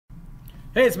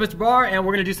Hey, it's Mr. Barr, and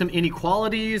we're going to do some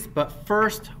inequalities, but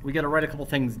first we got to write a couple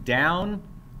things down.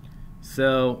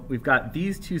 So we've got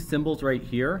these two symbols right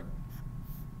here.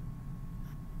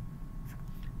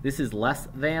 This is less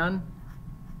than.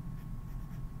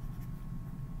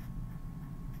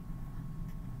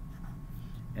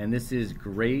 And this is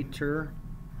greater.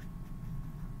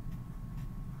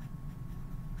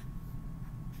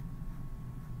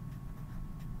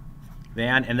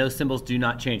 Than, and those symbols do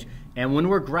not change. And when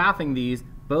we're graphing these,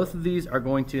 both of these are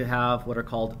going to have what are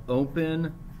called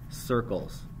open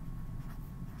circles.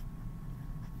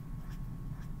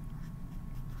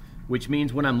 Which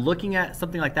means when I'm looking at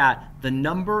something like that, the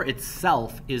number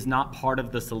itself is not part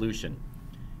of the solution.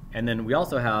 And then we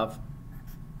also have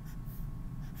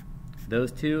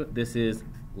those two. This is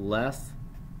less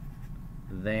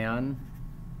than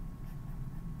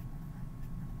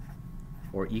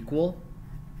or equal.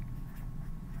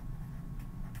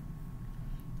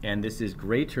 And this is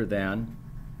greater than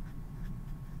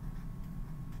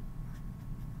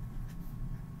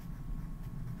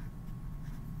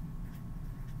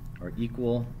or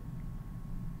equal.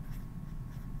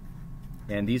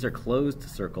 And these are closed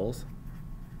circles.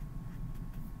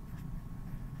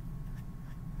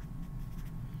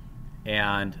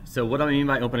 And so what do I mean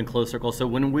by open and closed circles? So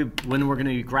when we're going to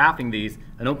be graphing these,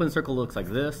 an open circle looks like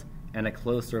this, and a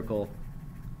closed circle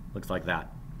looks like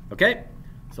that. Okay?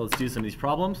 So let's do some of these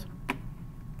problems.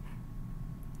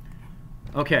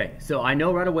 Okay, so I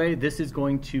know right away this is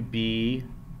going to be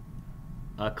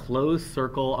a closed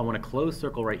circle. I want a closed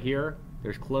circle right here.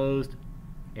 There's closed,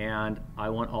 and I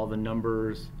want all the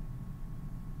numbers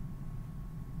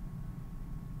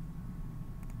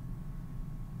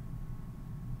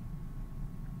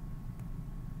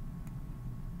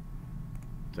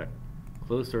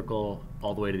closed circle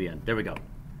all the way to the end. There we go.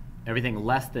 Everything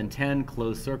less than 10,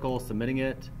 closed circle, submitting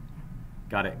it.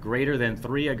 Got it. Greater than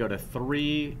 3, I go to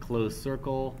 3, closed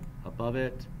circle, above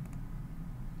it.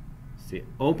 See,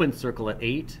 open circle at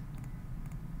 8.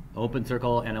 Open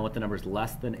circle, and I want the numbers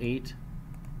less than 8.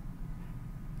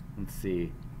 Let's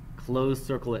see. Closed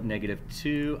circle at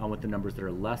 -2. I want the numbers that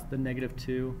are less than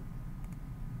 -2.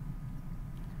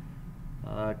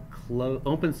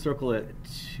 Open circle at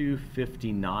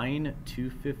 259.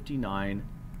 259.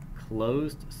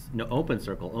 Closed, no, open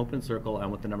circle, I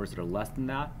want the numbers that are less than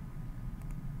that.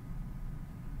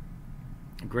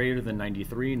 Greater than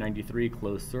 93, 93,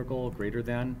 closed circle, greater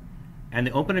than. And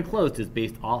the open and closed is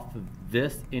based off of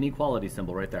this inequality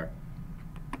symbol right there.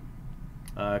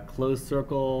 Closed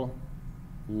circle,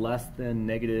 less than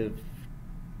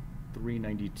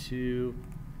 -392,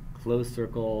 closed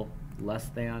circle, less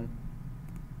than,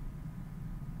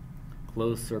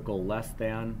 closed circle, less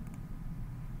than.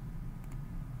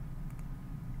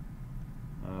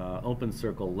 Open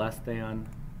circle less than.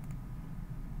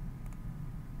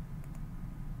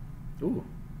 Ooh.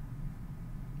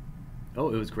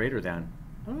 Oh, it was greater than.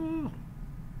 Oh.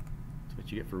 That's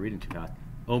what you get for reading too fast.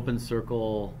 Open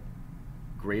circle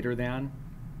greater than.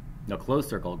 No, closed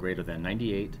circle greater than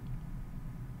 98.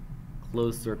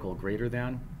 Closed circle greater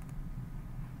than.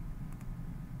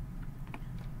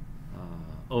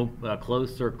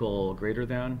 Closed circle greater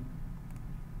than.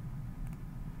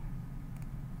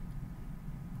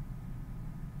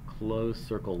 Closed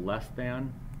circle less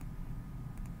than.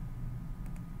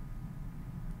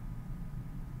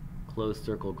 Closed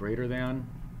circle greater than.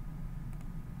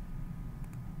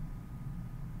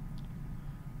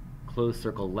 Closed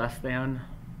circle less than.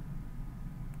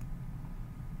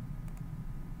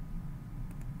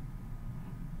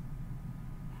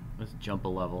 Let's jump a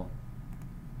level.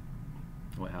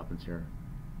 What happens here?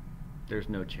 There's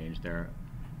no change there.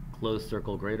 Closed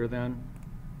circle greater than.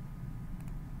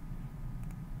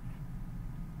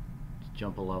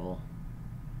 Jump a level.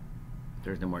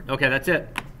 There's no more. Okay, that's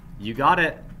it. You got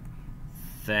it.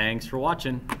 Thanks for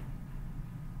watching.